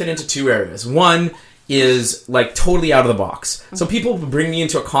things, and I fit into 2 areas. One is like totally out of the box. So people bring me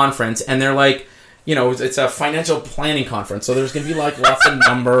into a conference, and they're like, you know, it's a financial planning conference, so there's going to be like lots of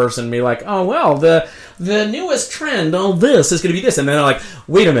numbers and be like, oh, well, the newest trend on this is going to be this. And then they're like,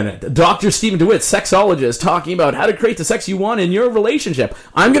 wait a minute, Dr. Steven DeWitt, sexologist, talking about how to create the sex you want in your relationship.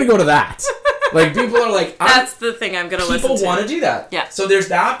 I'm going to go to that. Like, people are like... That's the thing I'm going to listen to. People want to do that. Yeah. So there's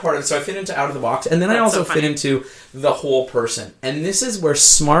that part of it. So I fit into out of the box. And then I also fit into the whole person. And this is where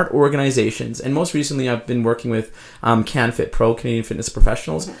smart organizations, and most recently I've been working with CanFit Pro, Canadian Fitness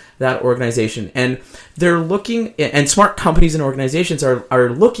Professionals, that organization. And they're looking... And smart companies and organizations are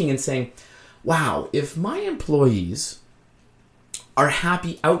looking and saying, wow, if my employees are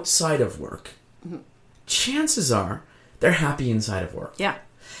happy outside of work, chances are they're happy inside of work. Yeah.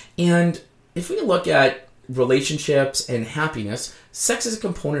 And... if we look at relationships and happiness, sex is a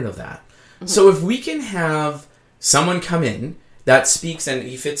component of that. Mm-hmm. So if we can have someone come in that speaks, and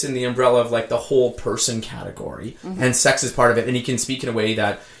he fits in the umbrella of like the whole person category, and sex is part of it, and he can speak in a way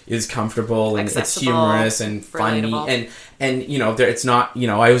that is comfortable and it's humorous and funny, and you know, it's not, you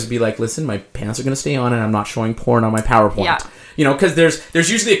know, I always be like, listen, my pants are going to stay on and I'm not showing porn on my PowerPoint. Yeah. You know, because there's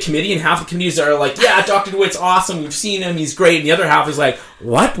usually a committee, and half the committees are like, yeah, Dr. DeWitt's awesome, we've seen him, he's great, and the other half is like,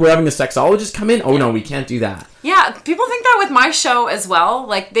 what? We're having a sexologist come in? Oh, no, we can't do that. Yeah, people think that with my show as well.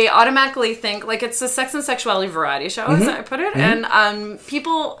 Like, they automatically think, like, it's a sex and sexuality variety show, as I put it, and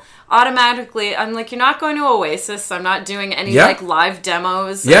people automatically, I'm like, you're not going to Oasis, I'm not doing any, like, live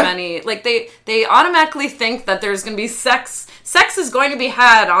demos of any, like, they automatically think that there's going to be sex is going to be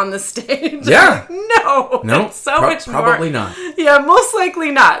had on the stage. Yeah. Like, no, it's so much more. Probably not. Yeah, most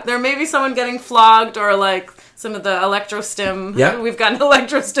likely not. There may be someone getting flogged, or, like, some of the electrostim. Yeah. We've got an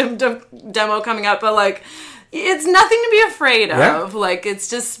electrostim demo coming up, but, like, it's nothing to be afraid of. Yeah. Like, it's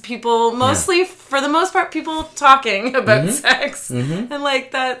just people, mostly, for the most part, people talking about sex. And,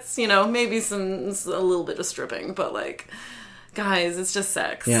 like, that's, you know, maybe a little bit of stripping, but, like, Guys, it's just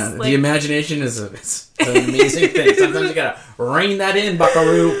sex. Yeah, the imagination is it's an amazing thing. Sometimes you gotta rein that in,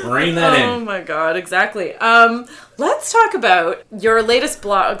 buckaroo. Rein that in. Oh my god, exactly. Let's talk about your latest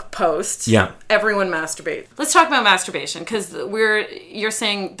blog post. Yeah. Everyone masturbate. Let's talk about masturbation, because you're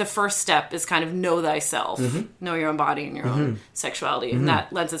saying the first step is kind of know thyself, know your own body and your own sexuality, and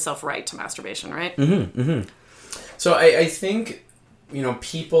that lends itself right to masturbation, right? So I think,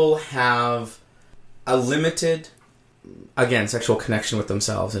 people have a limited, again, sexual connection with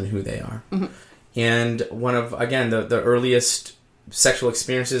themselves and who they are. And one of, again, the earliest sexual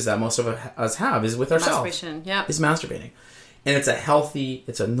experiences that most of us have is with ourselves. Masturbation, yeah. Is masturbating. And it's a healthy,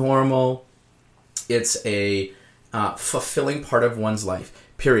 it's a normal, it's a fulfilling part of one's life,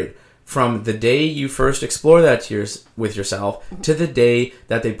 period. From the day you first explore that with yourself to the day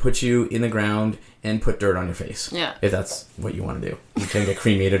that they put you in the ground and put dirt on your face. Yeah. If that's what you want to do. You can get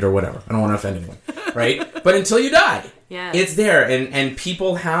cremated or whatever. I don't want to offend anyone. Right? But until you die, it's there. And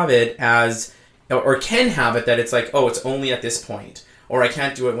people have it as, or can have it that it's like, oh, it's only at this point. Or I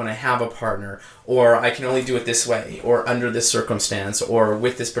can't do it when I have a partner. Or I can only do it this way. Or under this circumstance. Or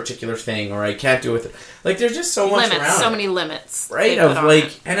with this particular thing. Or I can't do it with... Like, there's just so much limits, around so it. many limits. Right? Of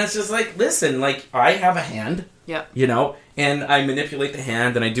like, and it's just like, listen, like, I have a hand. Yeah. And I manipulate the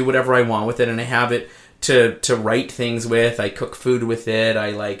hand and I do whatever I want with it. And I have it to write things with. I cook food with it. I,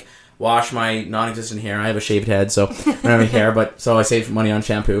 like... wash my non-existent hair. I have a shaved head, so I don't have any hair, but so I save money on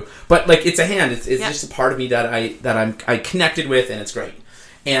shampoo. But like, it's a hand. It's just a part of me that I connected with, and it's great.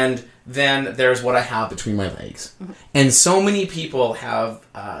 And then there's what I have between my legs, and so many people have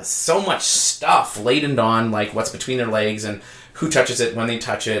so much stuff laden on, like what's between their legs and who touches it, when they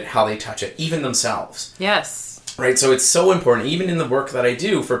touch it, how they touch it, even themselves. Yes. Right. So it's so important, even in the work that I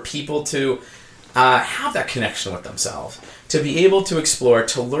do, for people to have that connection with themselves. To be able to explore,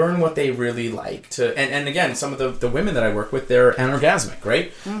 to learn what they really like, and again, some of the women that I work with, they're anorgasmic,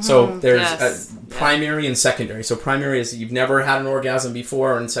 right? So there's primary and secondary. So primary is you've never had an orgasm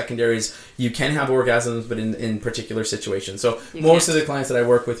before, and secondary is you can have orgasms, but in particular situations. So most of the clients that I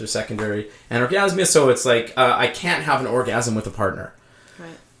work with are secondary anorgasmia. So it's like I can't have an orgasm with a partner,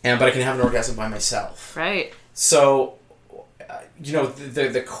 right? But I can have an orgasm by myself, right? So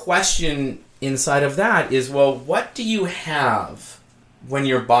the question inside of that is, well, what do you have when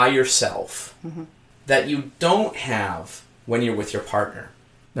you're by yourself that you don't have when you're with your partner?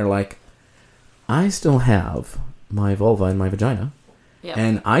 They're like, I still have my vulva and my vagina,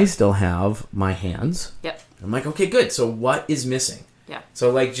 and I still have my hands. Yep. I'm like, okay, good. So what is missing? Yeah.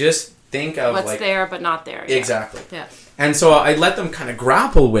 So like, just think of what's there but not there. Exactly. Yeah. And so I let them kind of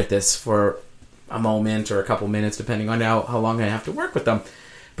grapple with this for a moment or a couple minutes, depending on how long I have to work with them.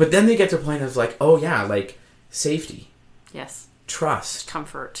 But then they get to a point of like, oh yeah, like safety. Yes. Trust.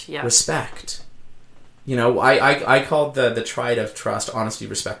 Comfort. Yeah. Respect. I call the triad of trust, honesty,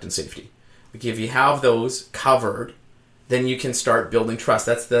 respect, and safety. Like if you have those covered, then you can start building trust.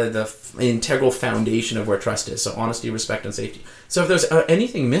 That's the integral foundation of where trust is. So honesty, respect, and safety. So if there's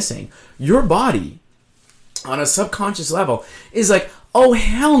anything missing, your body, on a subconscious level, is like, oh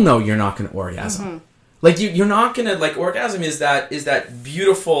hell no, you're not going to orgasm. Like you're not gonna, like, orgasm is that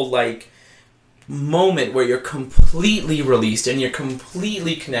beautiful, like, moment where you're completely released and you're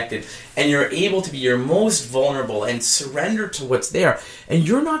completely connected and you're able to be your most vulnerable and surrender to what's there. And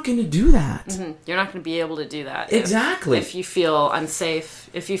you're not going to do that. You're not going to be able to do that. Exactly. If you feel unsafe,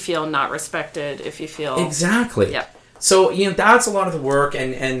 if you feel not respected, if you feel... Exactly. Yeah. So, that's a lot of the work,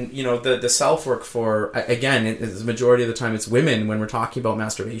 and the self-work for, again, the majority of the time it's women when we're talking about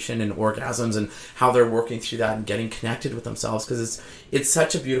masturbation and orgasms and how they're working through that and getting connected with themselves, because it's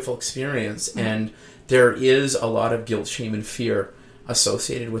such a beautiful experience, and there is a lot of guilt, shame, and fear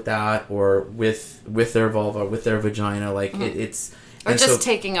associated with that, or with their vulva, with their vagina, like it's... Or just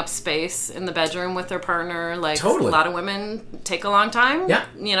taking up space in the bedroom with their partner. Like, totally. A lot of women take a long time. Yeah.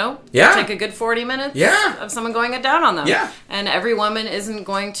 Take a good 40 minutes of someone going it down on them. Yeah. And every woman isn't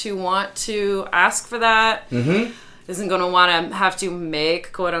going to want to ask for that. Isn't going to want to have to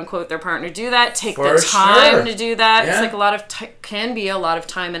make, quote unquote, their partner do that. Take the time to do that. Yeah. It's like can be a lot of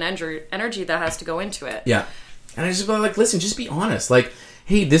time and energy that has to go into it. Yeah. And I just feel like, listen, just be honest. Like,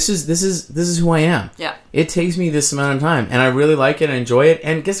 hey, this is who I am. Yeah. It takes me this amount of time, and I really like it and enjoy it.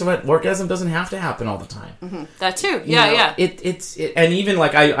 And guess what? Orgasm doesn't have to happen all the time. That too. Yeah. It's and even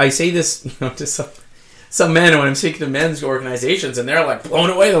like I say this, to some men when I'm speaking to men's organizations, and they're like blown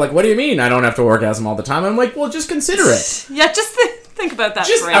away. They're like, "What do you mean I don't have to orgasm all the time?" I'm like, "Well, just consider it." Yeah, just think about that.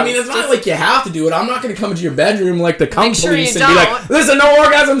 I mean, it's not like you have to do it. I'm not going to come into your bedroom like the cum police and be like, "Listen, no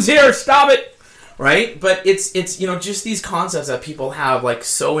orgasms here. Stop it." right? But it's just these concepts that people have like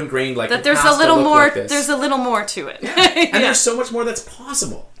so ingrained, like that there's a little more. There's a little more to it, and there's so much more that's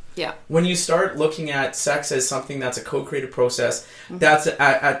possible. Yeah. When you start looking at sex as something that's a co-creative process, that's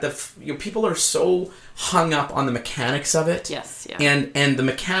at the people are so hung up on the mechanics of it. Yes. Yeah. And the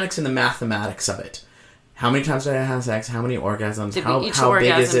mechanics and the mathematics of it. How many times did I have sex? How many orgasms? How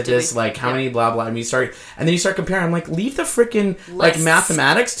big is it? How many blah blah? And you start comparing. I'm like, leave the freaking like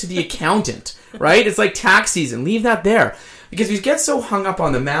mathematics to the accountant, right? It's like tax season. Leave that there. Because we get so hung up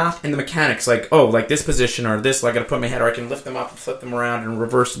on the math and the mechanics, like, oh, like this position or this, like I gotta put my head, or I can lift them up and flip them around and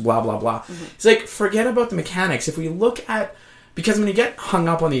reverse, blah, blah, blah. It's like, forget about the mechanics. If we look at, because when you get hung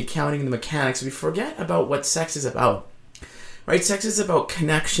up on the accounting and the mechanics, we forget about what sex is about, right? Sex is about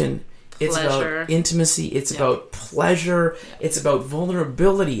connection. It's about intimacy. It's about pleasure. It's about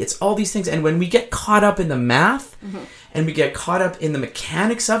vulnerability. It's all these things. And when we get caught up in the math and we get caught up in the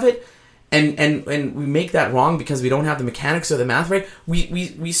mechanics of it, and we make that wrong because we don't have the mechanics or the math right,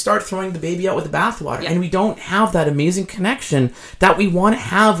 we start throwing the baby out with the bathwater, and we don't have that amazing connection that we want to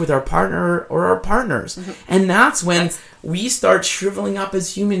have with our partner or our partners. And that's when we start shriveling up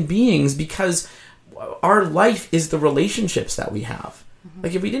as human beings, because our life is the relationships that we have.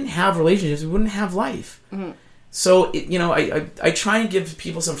 Like, if we didn't have relationships, we wouldn't have life. So, I try and give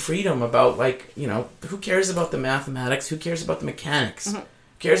people some freedom about, like, who cares about the mathematics? Who cares about the mechanics? Who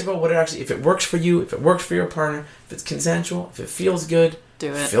cares about what it actually, if it works for you, if it works for your partner, if it's consensual, if it feels good,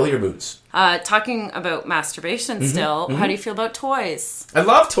 do it. Fill your boots. Talking about masturbation still, how do you feel about toys? I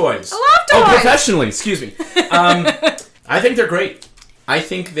love toys. Oh, professionally, excuse me. I think they're great. I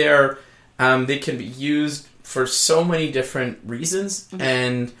think they can be used for so many different reasons,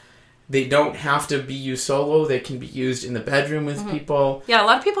 and they don't have to be used solo. They can be used in the bedroom with people. Yeah, a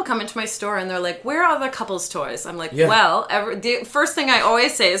lot of people come into my store and they're like, where are the couples toys? I'm like, well, the first thing I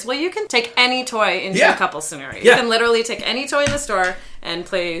always say is, well, you can take any toy into a couple scenario. You can literally take any toy in the store and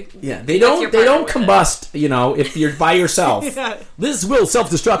play. Yeah, they don't combust, if you're by yourself. This will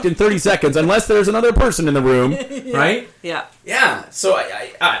self-destruct in 30 seconds unless there's another person in the room, right? Yeah. Yeah, so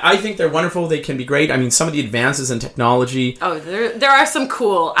I think they're wonderful. They can be great. I mean, some of the advances in technology. Oh, there are some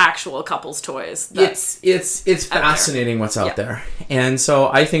cool actual couples toys. It's fascinating what's out there, and so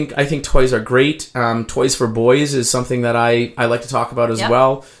I think toys are great. Toys for boys is something that I like to talk about as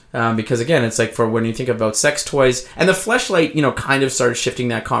well. Because again, it's like, for when you think about sex toys, and the Fleshlight, kind of started shifting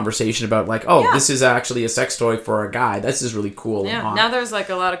that conversation about like, this is actually a sex toy for a guy. This is really cool. Yeah, now there's like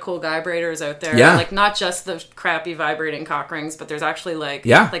a lot of cool vibrators out there. Yeah. Like, not just the crappy vibrating cock rings, but there's actually like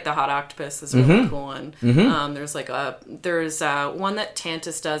the Hot Octopus is a really cool one. There's like there's one that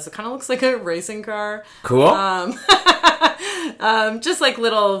Tantus does. It kind of looks like a racing car. Cool. Just like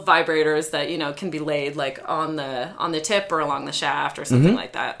little vibrators that can be laid like on the tip or along the shaft or something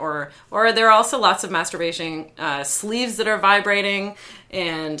like that. Or there are also lots of masturbation sleeves that are vibrating,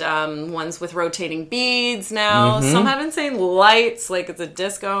 and ones with rotating beads now. Some have insane lights, like it's a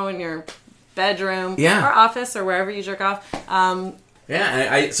disco in your bedroom or office or wherever you jerk off.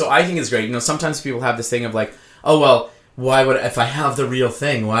 So I think it's great. Sometimes people have this thing of like, oh, well, if I have the real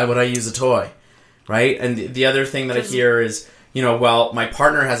thing, why would I use a toy? Right? And the other thing that I hear is, well, my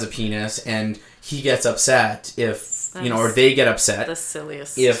partner has a penis and he gets upset if, or they get upset. The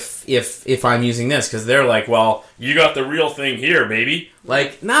silliest. If I'm using this, because they're like, well, you got the real thing here, baby.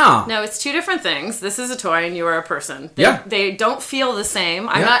 Like, no. No, it's two different things. This is a toy and you are a person. They don't feel the same.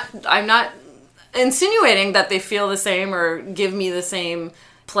 I'm not insinuating that they feel the same or give me the same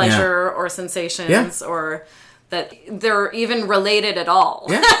pleasure or sensations or that they're even related at all.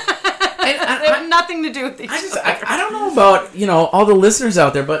 Yeah. They have nothing to do with each other. I don't know about, all the listeners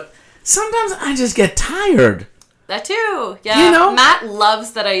out there, but sometimes I just get tired. That too. Yeah. Matt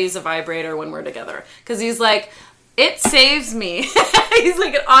loves that I use a vibrator when we're together. Because he's like, it saves me. He's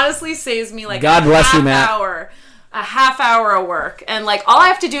like, it honestly saves me like God bless you, Matt. A half hour of work. And like, all I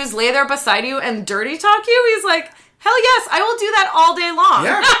have to do is lay there beside you and dirty talk you. He's like, hell yes, I will do that all day long.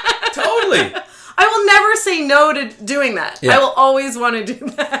 Yeah, totally. I will never say no to doing that. Yeah. I will always want to do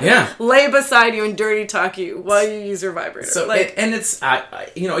that. Yeah. Lay beside you and dirty talk you while you use your vibrator. So, it's,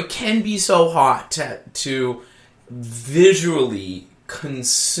 it can be so hot to visually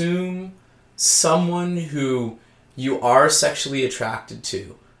consume someone who you are sexually attracted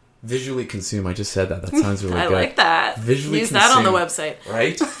to. Visually consume. I just said that. That sounds really good. I like that. Visually use consume, that on the website.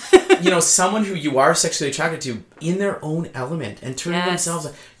 Right? Someone who you are sexually attracted to in their own element and turning themselves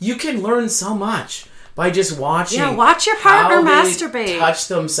on. You can learn so much by just watching. Yeah, watch your partner how masturbate. They touch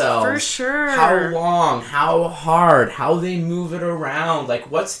themselves. For sure. How long, how hard, how they move it around.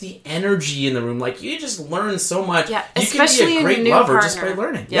 Like, what's the energy in the room? Like, you just learn so much. Yeah, you especially can be a great a new lover partner. just by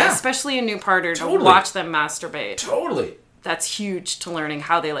learning. Yeah, especially a new partner Totally. to watch them masturbate. Totally. That's huge to learning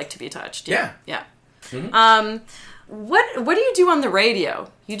how they like to be touched. Yeah. Yeah. Mm-hmm. What do you do on the radio?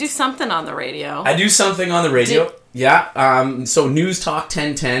 You do something on the radio. I do something on the radio. So News Talk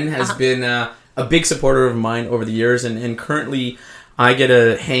 1010 has been a big supporter of mine over the years, and currently I get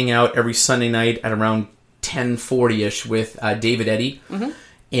to hang out every Sunday night at around 10:40ish with David Eddy. Mm-hmm.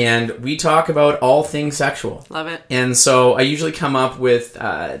 And we talk about all things sexual. Love it. And so I usually come up with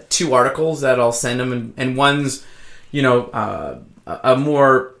 2 articles that I'll send them, and one's, a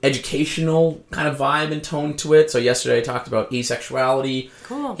more educational kind of vibe and tone to it. So yesterday I talked about asexuality.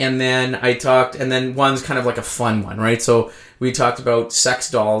 Cool. And then one's kind of like a fun one, right? So we talked about sex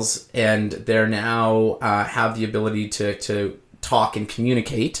dolls, and they're now have the ability to talk and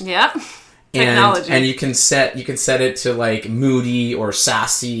communicate. Yeah. Technology. And you can set it to like moody or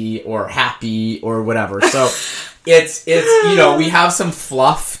sassy or happy or whatever. So it's we have some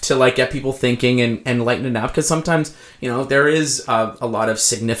fluff to like get people thinking and lighten it up, because sometimes there is a lot of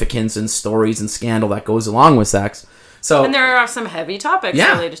significance and stories and scandal that goes along with sex. So, and there are some heavy topics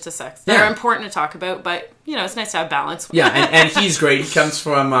related to sex that are important to talk about, but it's nice to have balance. Yeah, and he's great. He comes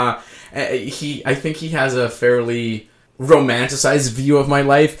from I think he has a fairly romanticized view of my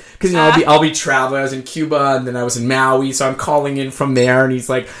life, because I'll be traveling. I was in Cuba, and then I was in Maui, so I'm calling in from there, and he's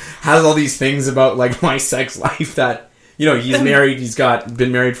like has all these things about like my sex life that he's married. He's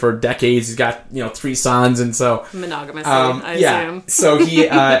been married for decades. He's got 3 sons, and so monogamous. I assume. So he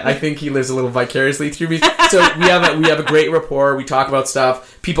I think he lives a little vicariously through me. So we have a great rapport. We talk about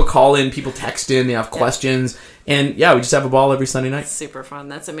stuff. People call in, people text in, they have questions, and we just have a ball every Sunday night. Super fun.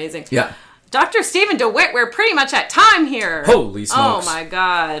 That's amazing. Yeah. Dr. Stephen DeWitt, we're pretty much at time here. Holy smokes. Oh my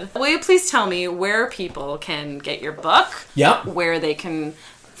God. Will you please tell me where people can get your book? Yep. Where they can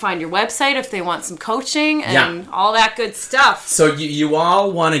find your website if they want some coaching and all that good stuff. So you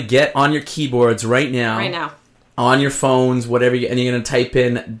all want to get on your keyboards right now. Right now. On your phones, whatever, and you're going to type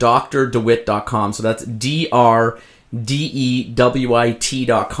in DrDeWitt.com. So that's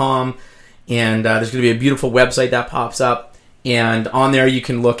DrDeWiT.com. And there's going to be a beautiful website that pops up. And on there you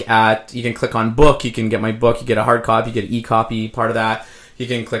can click on book, you can get my book, you get a hard copy, you get an e-copy, part of that. You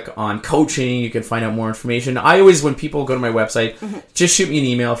can click on coaching, you can find out more information. I always, when people go to my website, just shoot me an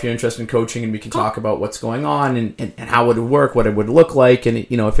email if you're interested in coaching, and we can talk about what's going on and how it would work, what it would look like, and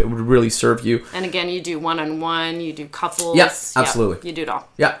if it would really serve you. And again, you do one-on-one, you do couples. Yes, absolutely. You do it all.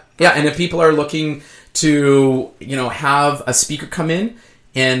 Yeah, and if people are looking to, have a speaker come in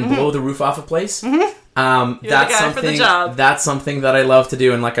and blow the roof off a place, that's something that I love to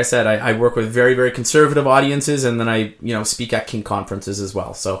do. And like I said, I work with very, very conservative audiences, and then I speak at kink conferences as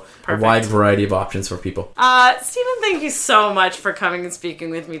well. So Perfect. A wide variety of options for people. Stephen, thank you so much for coming and speaking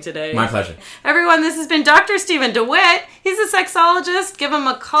with me today. My pleasure. Everyone, this has been Dr. Stephen DeWitt. He's a sexologist. Give him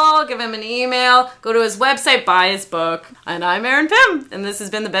a call, give him an email, go to his website, buy his book. And I'm Erin Pym, and this has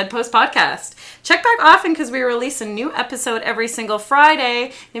been the Bedpost Podcast. Check back often, because we release a new episode every single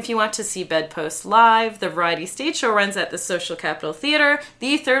Friday. If you want to see Bedpost live, the Variety Stage Show runs at the Social Capital Theater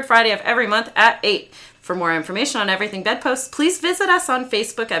the third Friday of every month at 8. For more information on everything Bedpost, please visit us on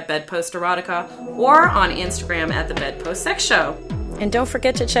Facebook at Bedpost Erotica or on Instagram at the Bedpost Sex Show. And don't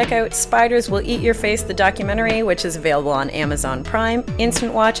forget to check out Spiders Will Eat Your Face, the documentary, which is available on Amazon Prime,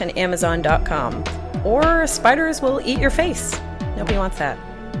 Instant Watch, and Amazon.com. Or Spiders Will Eat Your Face. Nobody wants that.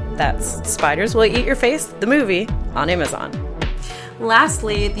 That's Spiders Will Eat Your Face, the movie, on Amazon.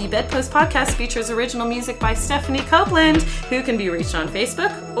 Lastly, the Bedpost Podcast features original music by Stephanie Copeland, who can be reached on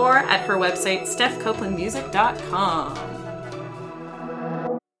Facebook or at her website, stephcopelandmusic.com.